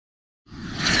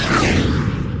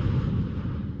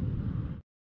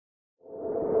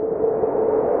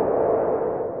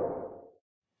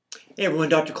Hey everyone,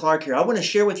 Dr. Clark here. I want to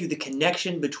share with you the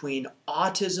connection between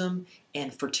autism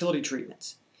and fertility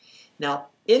treatments. Now,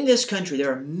 in this country,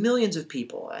 there are millions of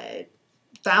people,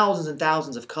 thousands and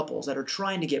thousands of couples that are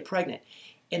trying to get pregnant.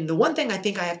 And the one thing I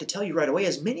think I have to tell you right away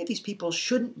is many of these people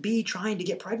shouldn't be trying to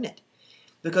get pregnant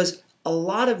because a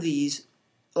lot of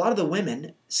the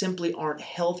women simply aren't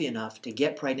healthy enough to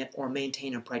get pregnant or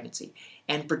maintain a pregnancy.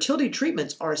 And fertility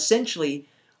treatments are essentially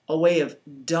a way of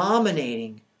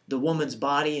dominating the woman's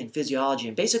body and physiology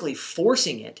and basically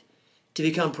forcing it to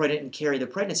become pregnant and carry the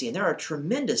pregnancy. And there are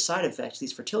tremendous side effects to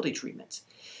these fertility treatments.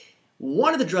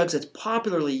 One of the drugs that's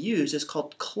popularly used is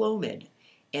called Clomid.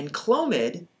 And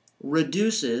Clomid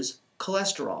reduces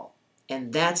cholesterol.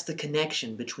 And that's the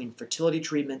connection between fertility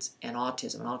treatments and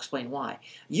autism. And I'll explain why.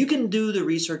 You can do the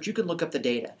research. You can look up the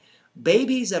data.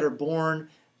 Babies that are born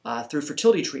through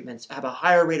fertility treatments have a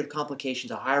higher rate of complications,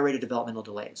 a higher rate of developmental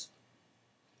delays.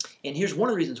 And here's one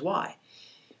of the reasons why.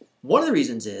 One of the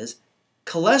reasons is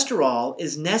cholesterol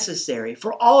is necessary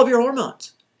for all of your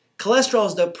hormones. Cholesterol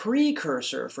is the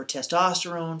precursor for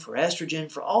testosterone, for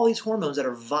estrogen, for all these hormones that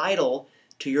are vital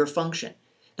to your function.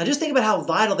 Now just think about how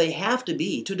vital they have to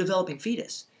be to a developing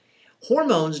fetus.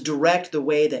 Hormones direct the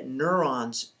way that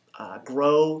neurons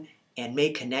grow and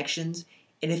make connections.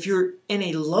 And if you're in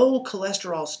a low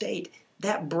cholesterol state,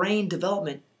 that brain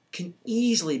development can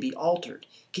easily be altered,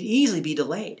 can easily be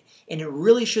delayed. And it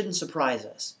really shouldn't surprise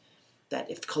us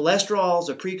that if cholesterol is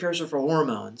a precursor for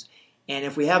hormones, and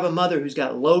if we have a mother who's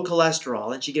got low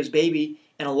cholesterol and she gives baby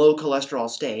in a low cholesterol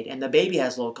state, and the baby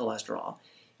has low cholesterol,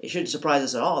 it shouldn't surprise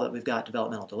us at all that we've got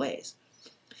developmental delays.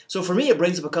 So for me, it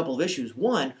brings up a couple of issues.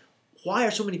 One, why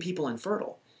are so many people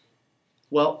infertile?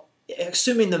 Well,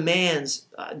 assuming the man's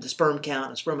the sperm count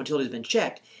and sperm motility has been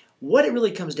checked, what it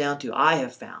really comes down to, I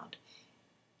have found,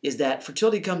 is that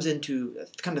fertility comes into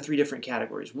kind of three different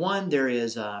categories. One, there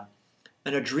is an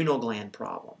adrenal gland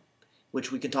problem,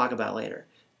 which we can talk about later.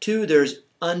 Two, there's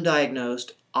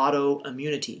undiagnosed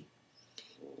autoimmunity.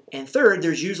 And third,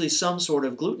 there's usually some sort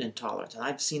of gluten intolerance. And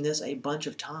I've seen this a bunch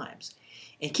of times.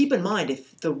 And keep in mind,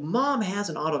 if the mom has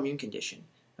an autoimmune condition,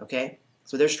 okay,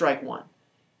 so there's strike one.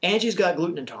 Angie's got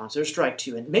gluten intolerance, there's strike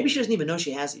two. And maybe she doesn't even know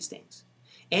she has these things.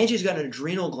 Angie's got an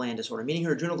adrenal gland disorder, meaning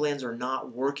her adrenal glands are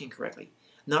not working correctly,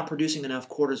 not producing enough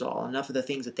cortisol, enough of the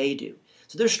things that they do.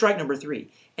 So there's strike number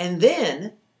three. And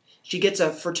then she gets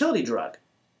a fertility drug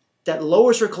that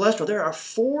lowers her cholesterol. There are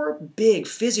four big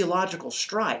physiological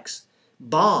strikes,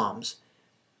 bombs,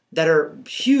 that are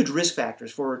huge risk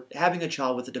factors for having a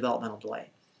child with a developmental delay.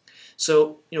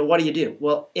 So, what do?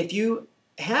 Well, if you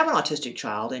have an autistic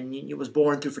child and it was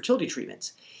born through fertility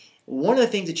treatments, one of the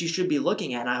things that you should be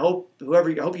looking at, and I hope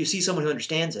you see someone who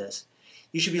understands this,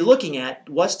 you should be looking at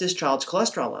what's this child's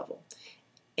cholesterol level.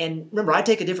 And remember, I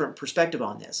take a different perspective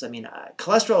on this. I mean,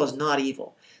 cholesterol is not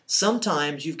evil.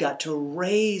 Sometimes you've got to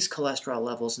raise cholesterol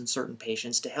levels in certain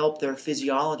patients to help their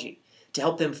physiology, to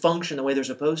help them function the way they're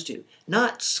supposed to.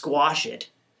 Not squash it,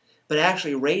 but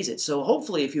actually raise it. So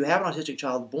hopefully if you have an autistic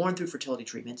child born through fertility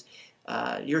treatments,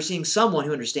 you're seeing someone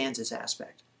who understands this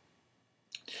aspect.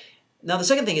 Now the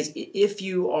second thing is, if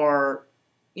you are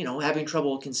having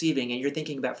trouble conceiving and you're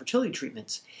thinking about fertility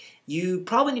treatments, you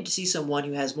probably need to see someone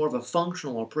who has more of a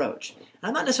functional approach. And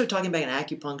I'm not necessarily talking about an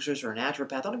acupuncturist or a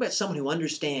naturopath. I'm talking about someone who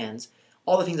understands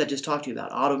all the things I just talked to you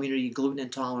about: autoimmunity, gluten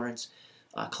intolerance,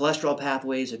 cholesterol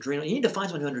pathways, adrenal. You need to find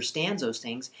someone who understands those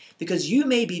things, because you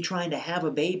may be trying to have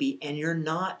a baby and you're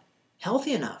not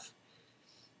healthy enough.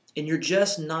 And you're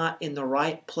just not in the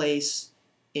right place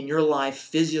in your life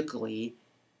physically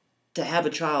to have a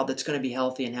child that's going to be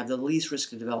healthy and have the least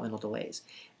risk of developmental delays.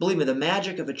 Believe me, the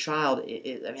magic of a child,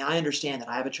 I understand that.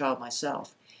 I have a child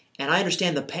myself, and I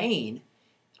understand the pain.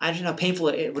 I understand how painful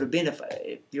it would have been if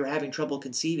you're having trouble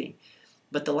conceiving.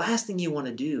 But the last thing you want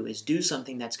to do is do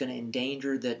something that's going to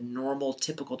endanger the normal,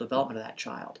 typical development of that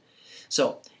child.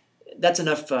 So that's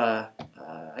enough,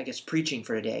 I guess, preaching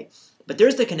for today. But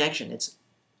there's the connection. It's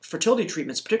fertility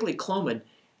treatments, particularly Clomid,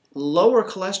 lower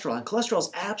cholesterol, and cholesterol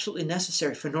is absolutely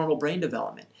necessary for normal brain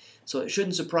development. So it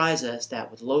shouldn't surprise us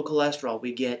that with low cholesterol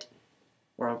we get,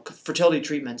 or fertility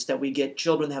treatments, that we get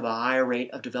children that have a higher rate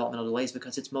of developmental delays,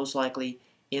 because it's most likely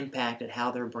impacted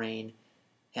how their brain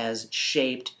has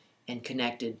shaped and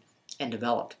connected and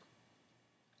developed.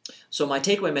 So my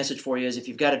takeaway message for you is, if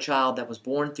you've got a child that was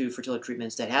born through fertility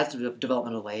treatments that has a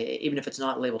developmental delay, even if it's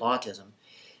not labeled autism,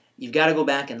 you've got to go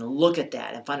back and look at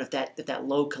that and find if that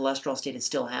low cholesterol state is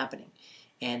still happening.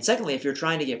 And secondly, if you're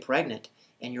trying to get pregnant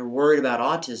and you're worried about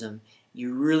autism,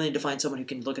 you really need to find someone who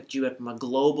can look at you from a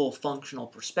global functional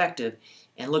perspective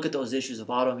and look at those issues of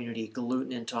autoimmunity,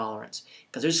 gluten intolerance.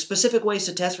 Because there's specific ways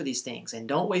to test for these things. And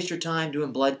don't waste your time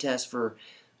doing blood tests for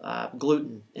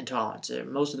gluten intolerance.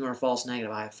 Most of them are false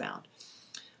negative, I have found.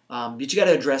 But you got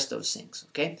to address those things,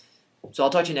 okay? So I'll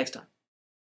talk to you next time.